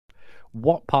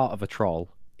What part of a troll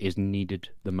is needed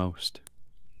the most?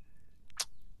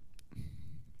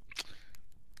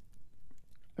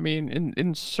 I mean,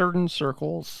 in certain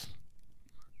circles,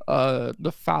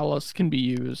 the phallus can be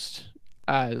used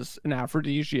as an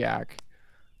aphrodisiac.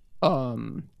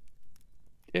 Um,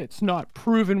 it's not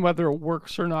proven whether it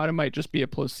works or not. It might just be a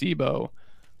placebo.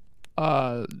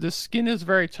 The skin is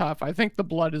very tough. I think the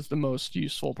blood is the most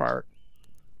useful part.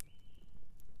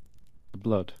 The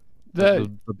blood.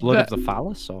 The The blood of the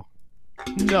phallus, or?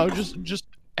 No, just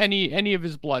any of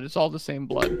his blood. It's all the same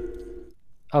blood.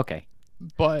 Okay.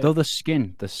 But Though the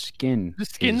skin the skin's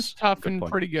is a tough good and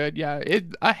point. pretty good. Yeah,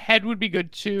 a head would be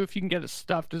good too if you can get it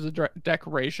stuffed as a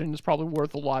decoration. It's probably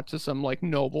worth a lot to some like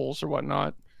nobles or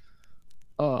whatnot.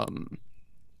 Um,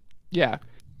 yeah,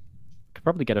 Could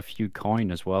probably get a few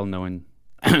coin as well, knowing.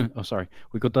 Oh, sorry.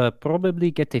 We could probably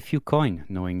get a few coin,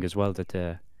 knowing as well that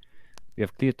we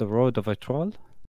have cleared the road of a troll.